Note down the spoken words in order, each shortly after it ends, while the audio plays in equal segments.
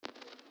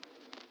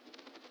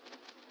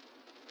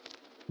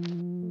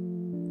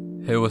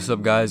Hey, what's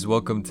up, guys?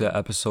 Welcome to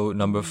episode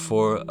number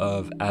 4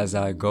 of As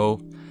I Go.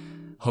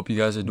 Hope you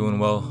guys are doing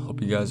well.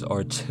 Hope you guys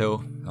are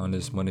chill on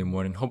this Monday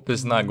morning. Hope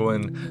it's not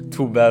going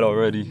too bad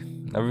already.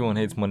 Everyone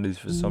hates Mondays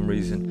for some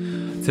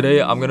reason.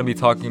 Today, I'm going to be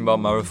talking about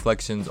my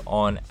reflections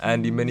on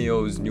Andy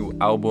Mineo's new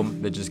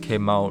album that just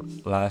came out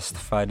last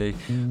Friday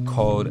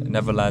called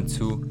Neverland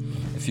 2.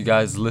 If you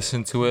guys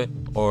listen to it,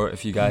 or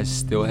if you guys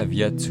still have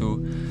yet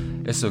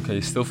to, it's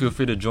okay. Still feel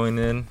free to join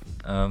in.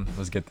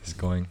 Let's get this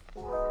going.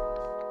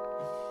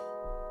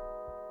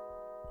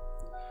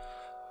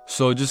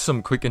 So just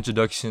some quick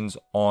introductions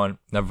on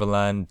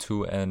Neverland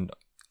 2 and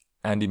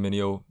Andy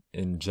Mineo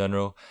in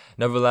general.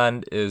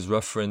 Neverland is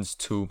reference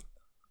to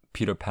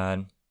Peter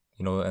Pan,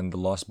 and the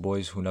Lost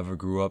Boys who never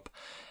grew up.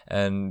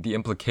 And the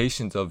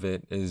implications of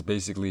it is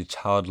basically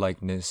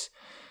childlikeness,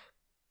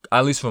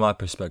 at least from my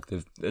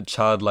perspective,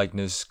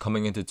 childlikeness,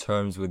 coming into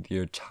terms with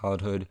your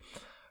childhood,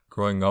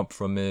 growing up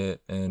from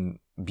it, and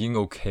being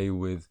okay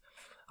with,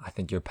 I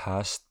think, your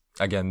past.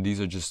 Again, these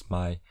are just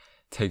my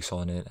takes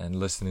on it, and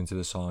listening to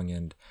the song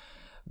and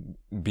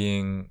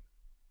being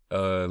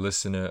a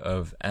listener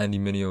of Andy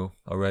Mineo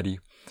already.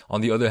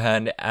 On the other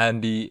hand,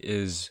 Andy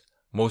is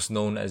most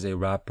known as a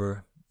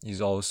rapper. He's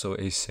also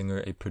a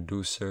singer, a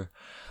producer.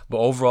 But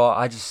overall,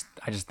 I just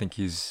think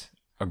he's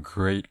a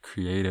great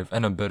creative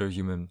and a better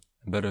human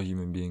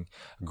being.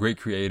 A great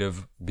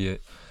creative, be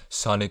it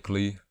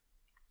sonically,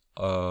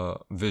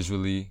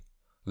 visually,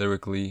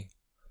 lyrically,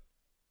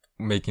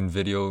 making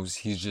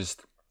videos.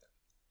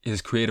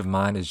 His creative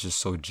mind is just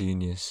so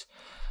genius.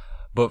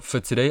 But for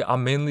today,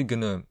 I'm mainly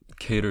gonna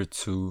cater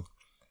to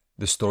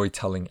the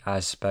storytelling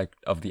aspect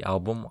of the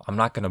album. I'm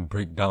not gonna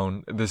break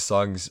down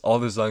all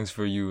the songs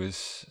for you.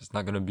 It's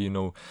not gonna be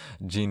no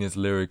genius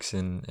lyrics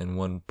in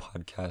one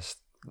podcast.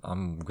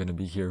 I'm gonna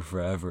be here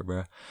forever,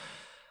 bruh.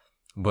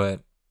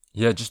 But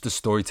yeah, just the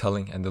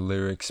storytelling and the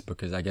lyrics,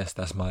 because I guess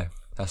that's my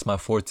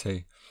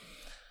forte.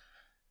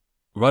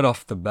 Right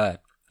off the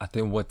bat, I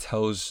think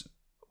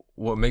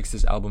what makes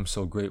this album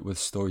so great with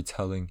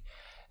storytelling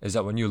is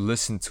that when you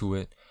listen to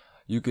it,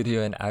 you could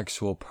hear an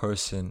actual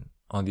person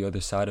on the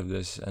other side of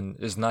this, and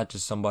it's not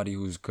just somebody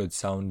who's good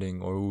sounding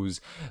or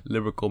who's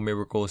lyrical,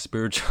 miracle,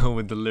 spiritual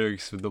with the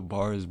lyrics, with the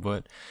bars,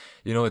 but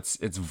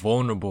it's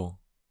vulnerable.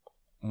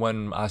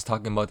 When I was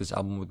talking about this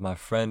album with my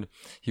friend,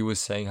 he was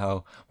saying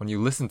how when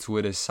you listen to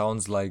it, it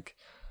sounds like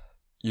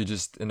you're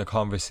just in a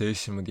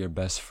conversation with your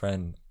best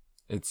friend.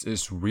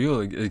 It's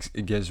real.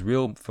 It gets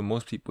real. For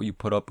most people, you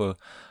put up a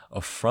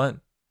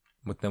front,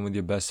 but then with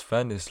your best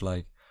friend, it's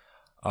like,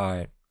 all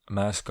right,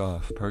 mask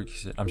off,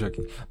 Percocet. I'm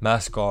joking.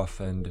 Mask off,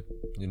 and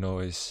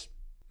this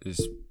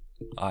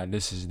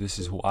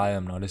is who I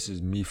am now. This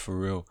is me for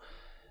real,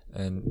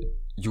 and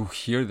you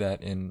hear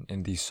that in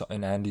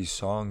Andy's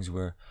songs,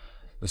 where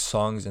the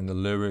songs and the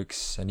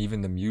lyrics and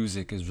even the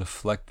music is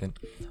reflectant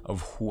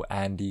of who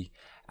Andy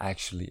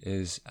actually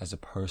is as a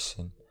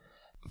person.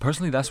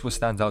 Personally, that's what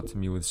stands out to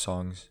me with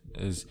songs.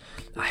 Is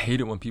I hate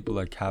it when people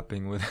are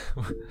capping with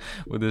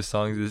with their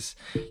songs.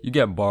 You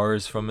get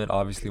bars from it,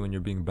 obviously, when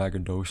you're being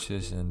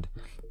braggadocious and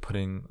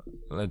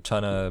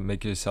trying to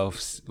make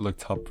yourself look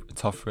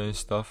tougher and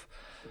stuff.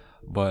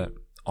 But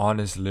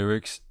honest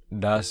lyrics,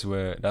 that's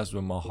where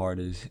my heart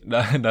is.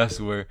 That's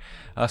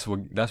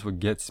what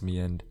gets me,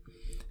 and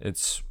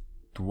it's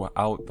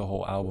throughout the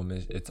whole album.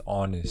 It's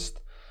honest.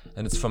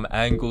 And it's from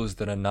angles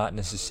that are not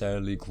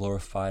necessarily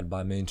glorified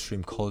by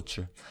mainstream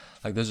culture.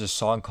 Like, there's a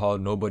song called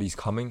Nobody's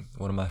Coming,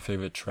 one of my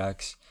favorite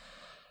tracks.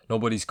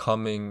 Nobody's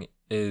Coming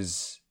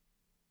is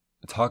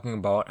talking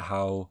about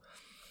how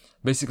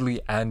basically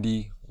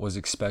Andy was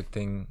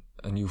expecting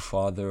a new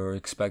father, or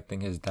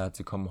expecting his dad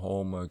to come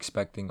home, or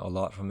expecting a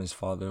lot from his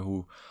father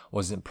who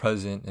wasn't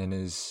present in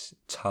his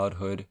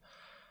childhood.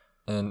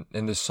 And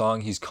in the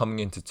song, he's coming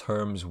into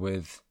terms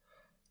with,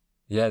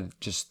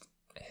 just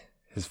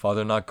his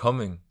father not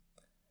coming.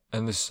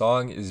 And the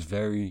song is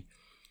very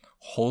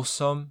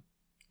wholesome.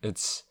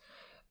 It's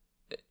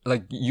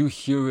like you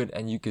hear it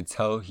and you could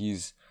tell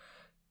he's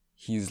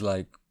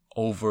like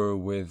over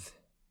with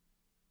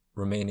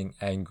remaining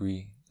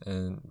angry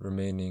and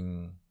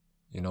remaining,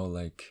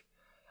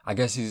 I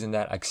guess he's in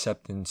that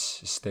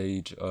acceptance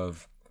stage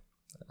of,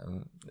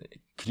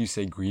 could you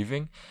say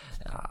grieving?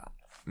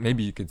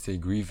 Maybe you could say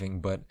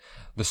grieving, but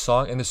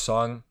in the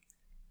song,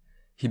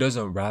 he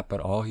doesn't rap at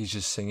all. He's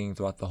just singing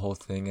throughout the whole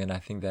thing, and I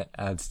think that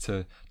adds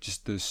to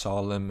just the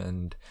solemn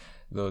and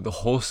the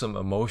wholesome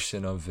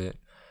emotion of it.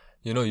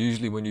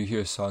 Usually when you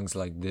hear songs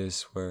like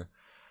this where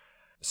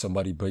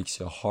somebody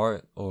breaks your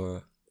heart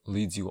or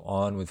leads you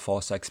on with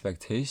false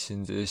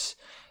expectations, it's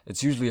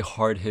usually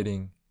hard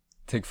hitting.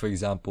 Take, for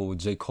example,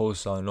 J.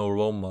 Cole's song No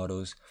Role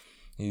Models.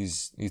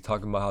 He's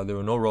talking about how there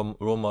were no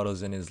role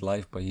models in his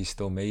life, but he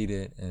still made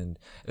it, and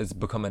it's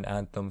become an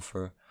anthem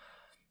for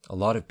a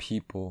lot of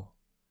people.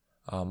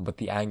 But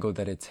the angle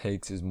that it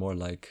takes is more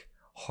like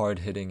hard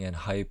hitting and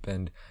hype,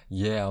 and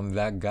I'm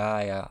that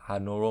guy. I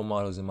had no role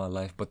models in my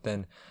life. But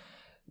then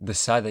the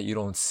side that you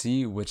don't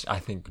see, which I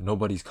think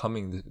Nobody's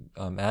Coming,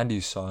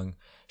 Andy's song,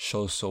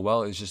 shows so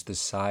well, is just the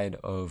side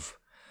of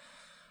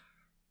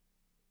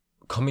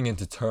coming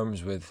into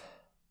terms with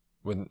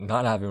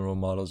not having role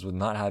models, with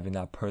not having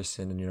that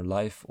person in your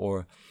life,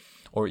 or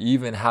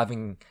even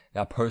having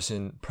that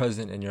person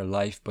present in your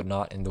life but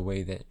not in the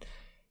way that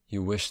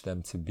you wish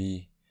them to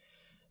be.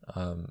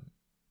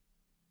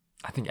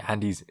 I think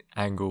Andy's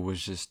angle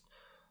was just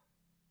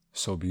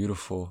so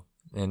beautiful.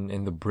 And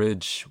in the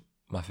bridge,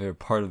 my favorite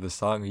part of the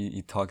song,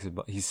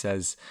 he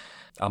says,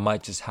 I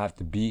might just have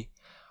to be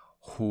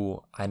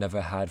who I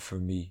never had for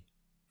me.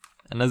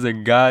 And as a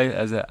guy,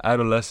 as an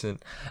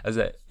adolescent, as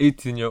an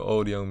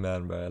 18-year-old young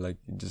man, bro, like,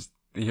 just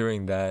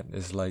hearing that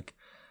is like,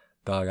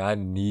 dog, I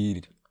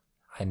need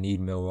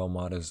male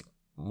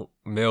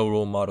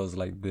role models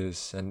like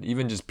this, and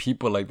even just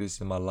people like this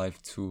in my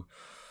life to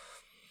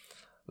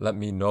let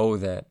me know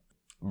that,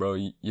 bro,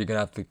 you're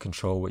gonna have to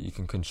control what you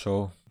can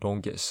control.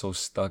 Don't get so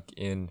stuck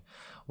in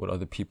what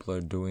other people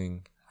are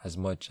doing as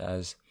much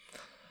as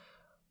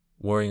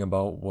worrying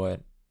about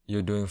what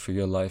you're doing for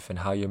your life and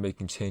how you're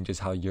making changes,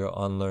 how you're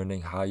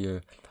unlearning, how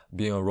you're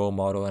being a role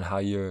model, and how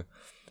you're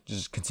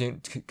just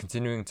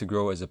continuing to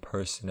grow as a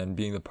person and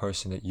being the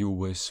person that you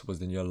wish was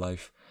in your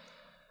life.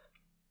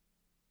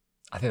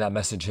 I think that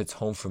message hits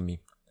home for me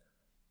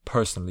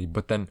personally.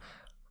 But then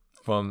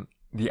from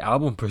the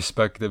album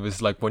perspective,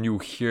 it's like when you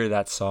hear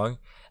that song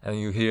and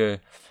you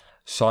hear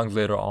songs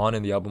later on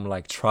in the album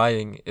like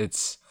Trying,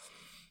 it's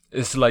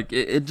like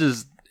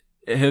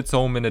it hits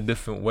home in a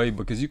different way,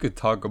 because you could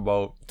talk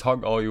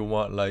all you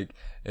want, like,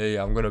 hey,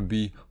 I'm gonna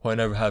be who I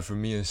never had for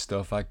me and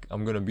stuff.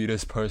 I'm gonna be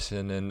this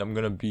person, and I'm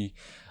gonna be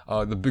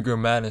the bigger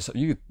man and stuff.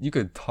 You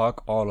could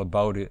talk all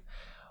about it,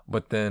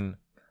 but then,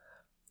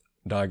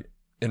 dog,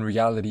 in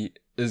reality,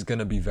 is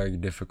gonna be very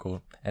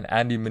difficult. And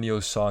Andy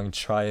Mineo's song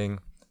Trying,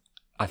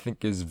 I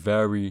think, is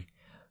very,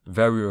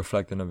 very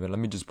reflective of it. Let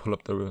me just pull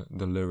up the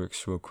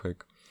lyrics real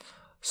quick.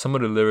 Some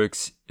of the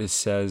lyrics, it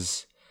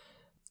says,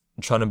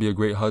 trying to be a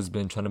great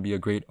husband, trying to be a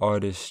great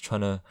artist, trying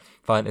to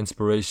find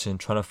inspiration,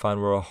 trying to find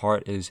where our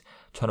heart is,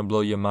 trying to blow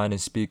your mind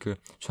and speaker,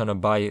 trying to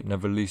buy it,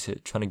 never lease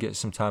it, trying to get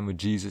some time with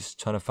Jesus,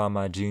 trying to find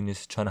my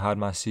genius, trying to hide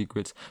my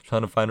secrets,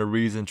 trying to find a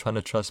reason, trying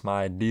to trust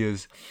my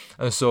ideas.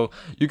 And so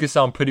you can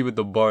sound pretty with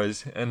the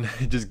bars and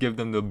just give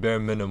them the bare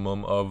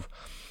minimum of,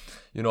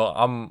 you know,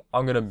 I'm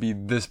gonna be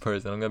this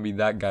person, I'm gonna be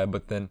that guy.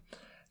 But then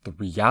the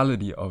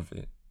reality of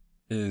it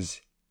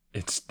is,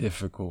 it's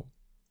difficult.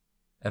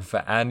 And for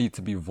Andy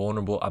to be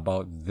vulnerable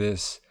about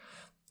this,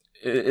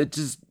 it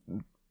just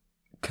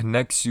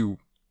connects you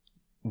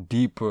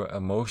deeper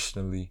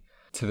emotionally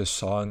to the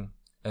song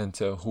and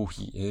to who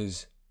he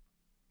is.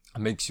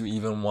 It made me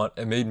even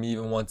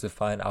want to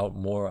find out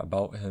more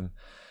about him.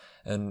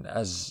 And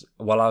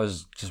while I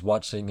was just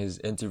watching his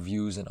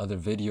interviews and other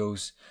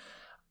videos,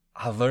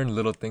 I learned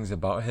little things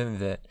about him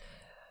that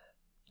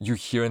you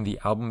hear in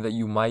the album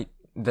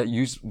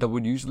that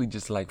would usually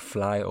just like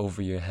fly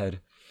over your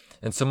head.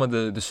 And some of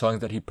the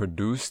songs that he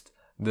produced,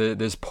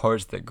 there's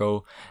parts that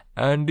go,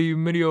 Andy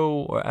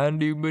Mineo or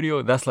Andy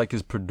Mineo. That's like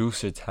his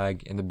producer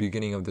tag in the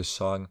beginning of the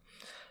song.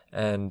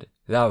 And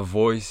that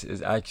voice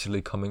is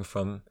actually coming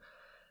from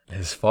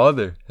his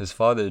father,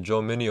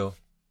 Joe Mineo,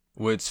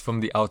 which from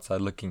the outside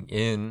looking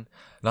in,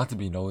 not to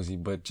be nosy,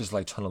 but just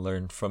like trying to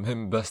learn from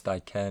him best I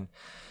can.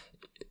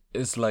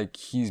 It's like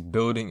he's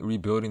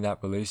rebuilding that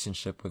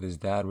relationship with his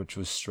dad, which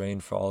was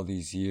strained for all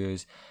these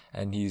years.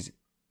 And he's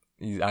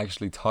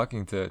actually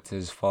talking to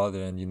his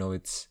father, and you know,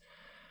 it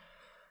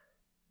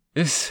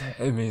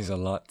means a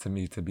lot to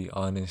me, to be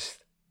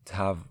honest, to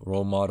have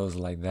role models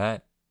like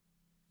that.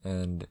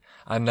 And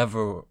I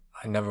never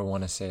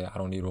want to say I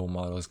don't need role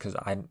models, because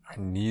I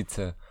need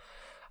to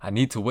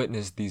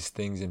witness these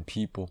things in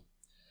people,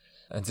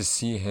 and to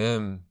see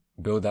him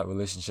build that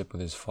relationship with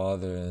his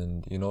father,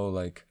 and, you know,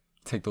 like,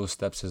 take those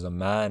steps as a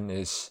man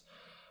is,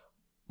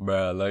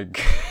 bruh,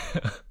 like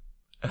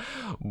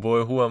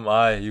boy, who am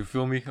I? You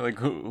feel me? Like,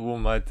 who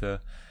am I to,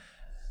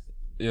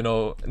 you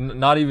know,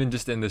 not even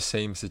just in the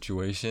same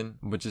situation,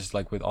 but just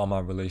like with all my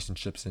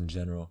relationships in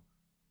general.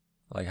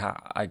 Like,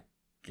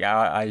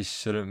 I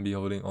shouldn't be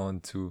holding on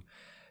to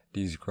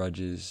these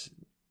grudges,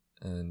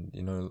 and,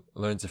 you know,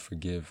 learn to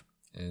forgive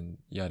and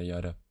yada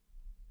yada.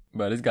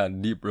 But it's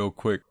got deep real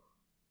quick.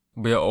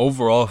 But yeah,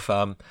 overall,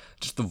 fam,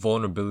 just the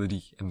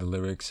vulnerability in the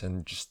lyrics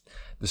and just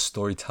the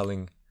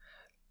storytelling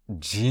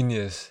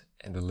genius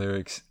in the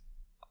lyrics.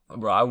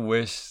 Bro, I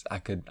wish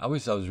I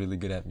was really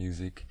good at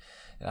music.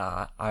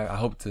 I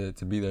hope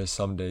to be there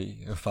someday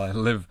if I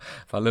live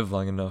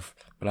long enough.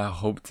 But I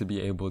hope to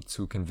be able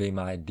to convey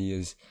my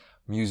ideas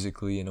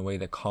musically in a way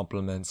that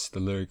complements the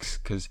lyrics.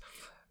 Because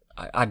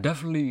I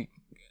definitely,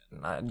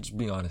 just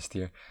being honest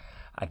here,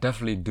 I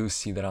definitely do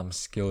see that I'm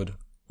skilled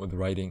with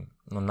writing.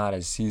 I'm not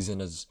as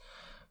seasoned as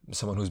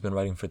someone who's been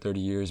writing for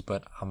 30 years,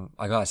 but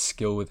I got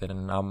skill with it,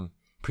 and I'm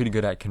pretty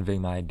good at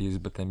conveying my ideas.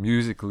 But then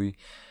musically,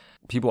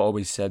 people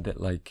always said that,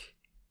 like,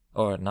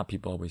 or not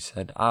people always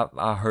said,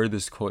 I heard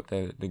this quote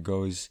that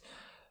goes,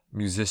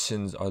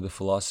 musicians are the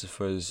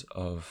philosophers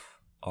of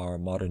our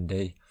modern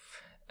day.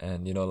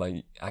 And, you know,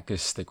 like, I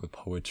could stick with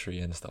poetry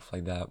and stuff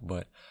like that,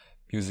 but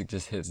music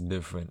just hits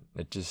different.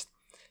 It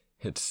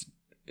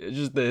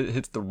it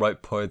hits the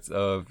right parts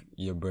of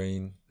your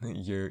brain,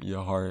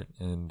 your heart,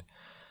 and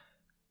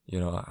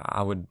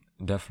I would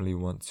definitely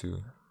want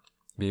to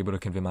be able to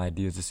convey my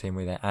ideas the same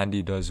way that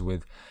Andy does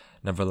with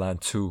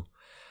Neverland 2.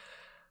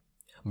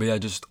 But yeah,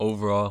 just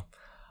overall,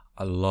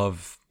 I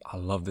love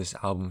this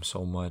album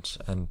so much.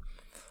 And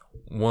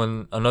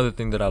another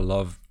thing that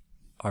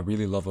I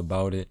really love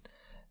about it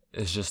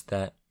is just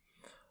that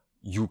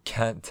you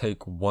can't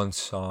take one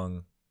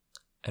song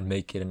and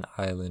make it an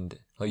island.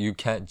 Like, you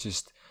can't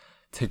just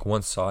take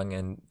one song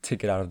and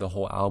take it out of the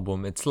whole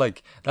album. That's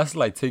like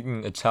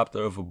taking a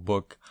chapter of a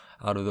book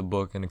out of the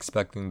book and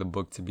expecting the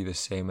book to be the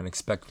same, and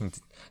expecting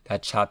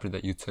that chapter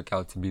that you took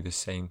out to be the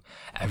same.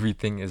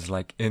 Everything is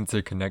like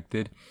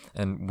interconnected.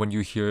 And when you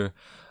hear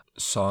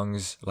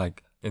songs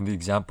like in the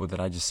example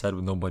that I just said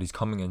with Nobody's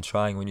Coming and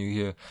Trying, when you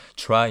hear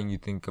Trying, you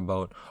think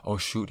about, oh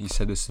shoot, he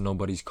said this to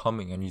Nobody's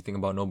Coming. And you think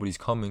about Nobody's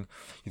Coming,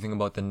 you think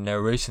about the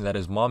narration that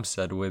his mom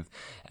said with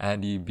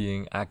Andy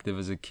being active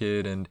as a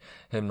kid and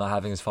him not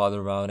having his father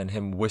around and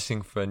him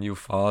wishing for a new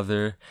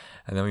father.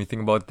 And then when you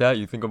think about that,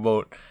 you think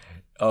about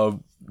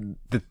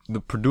the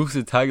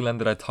producer tagline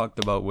that I talked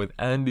about with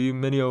Andy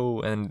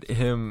Mineo and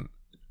him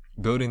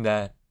building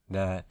that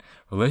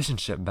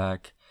relationship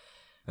back.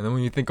 And then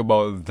when you think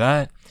about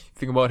that, you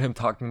think about him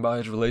talking about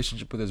his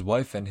relationship with his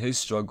wife and his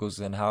struggles,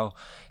 and how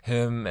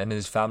him and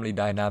his family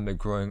dynamic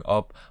growing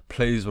up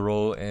plays a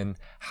role in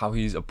how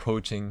he's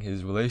approaching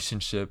his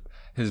relationship,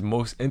 his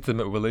most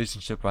intimate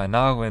relationship right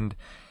now. And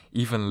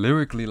even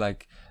lyrically,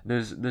 like,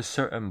 there's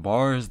certain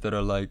bars that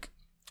are like,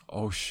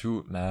 oh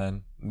shoot,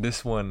 man,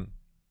 this one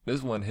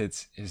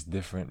is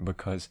different,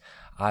 because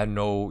I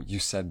know you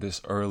said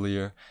this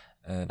earlier,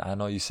 and I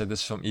know you said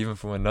this from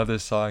another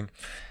song,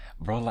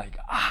 bro. Like,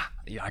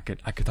 yeah, I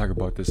could talk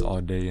about this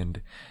all day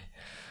and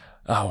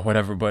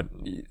whatever. But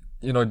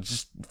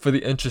just for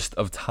the interest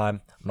of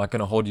time, I'm not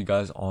gonna hold you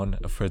guys on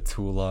for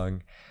too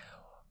long.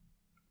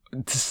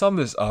 To sum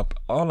this up,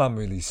 all I'm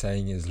really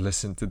saying is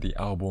listen to the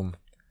album.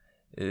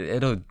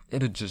 It'll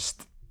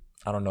just,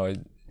 I don't know.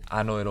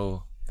 I know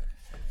it'll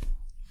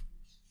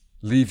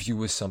leave you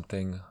with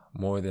something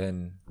more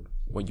than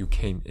what you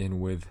came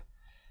in with.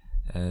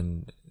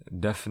 And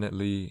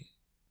definitely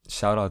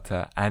shout out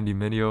to Andy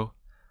Mineo,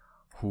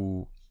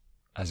 who,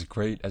 as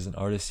great as an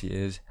artist he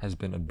is, has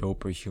been a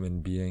doper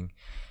human being.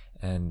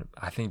 And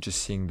I think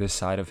just seeing this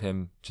side of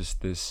him,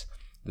 just this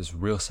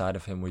real side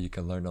of him where you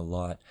can learn a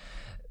lot.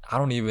 I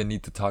don't even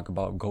need to talk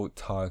about GOAT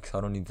talks.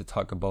 I don't need to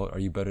talk about, are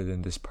you better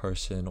than this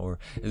person, or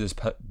is this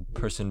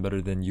person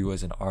better than you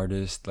as an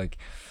artist? Like,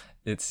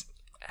 it's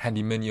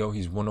Andy Mineo.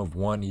 He's one of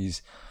one.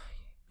 He's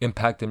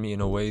impacted me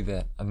in a way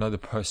that another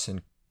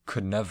person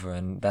could never.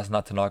 And that's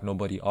not to knock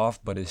nobody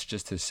off, but it's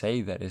just to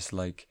say that it's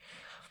like,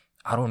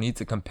 I don't need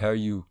to compare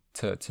you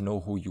to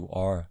know who you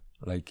are.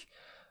 Like,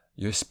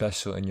 you're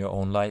special in your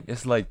own light.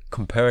 It's like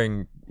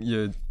comparing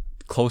your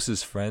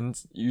closest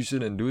friends. You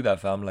shouldn't do that,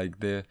 fam. Like,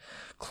 they're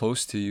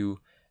close to you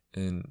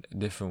in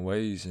different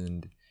ways.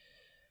 And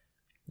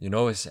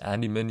it's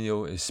Andy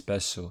Mineo is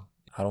special.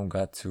 I don't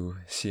got to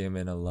see him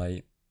in a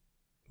light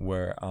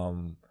where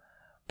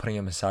putting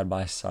him side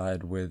by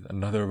side with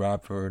another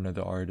rapper,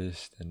 another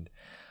artist. And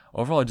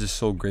overall, just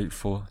so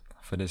grateful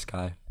for this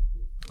guy.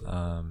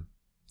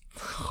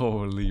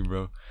 Holy,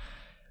 bro,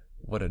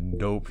 what a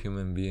dope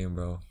human being,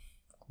 bro.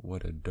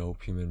 What a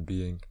dope human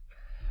being.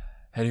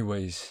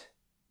 Anyways,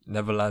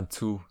 Neverland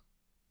 2,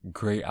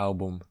 great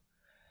album.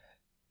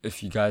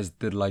 If you guys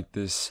did like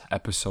this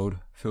episode,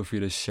 feel free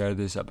to share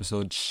this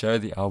episode, share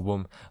the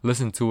album,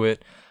 listen to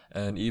it,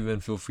 and even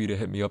feel free to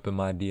hit me up in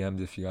my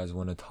DMs if you guys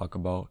want to talk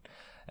about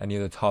any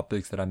of the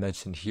topics that I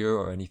mentioned here,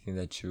 or anything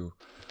that you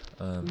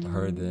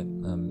heard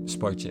that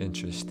sparked your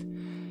interest.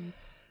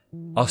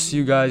 I'll see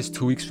you guys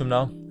 2 weeks from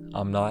now.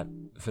 I'm not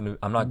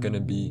gonna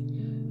be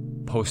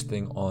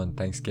posting on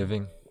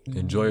Thanksgiving.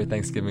 Enjoy your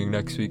Thanksgiving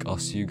next week. I'll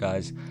see you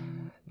guys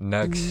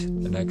next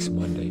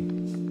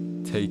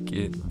Monday. Take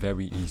it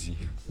very easy.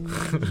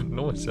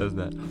 No one says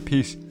that.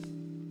 Peace.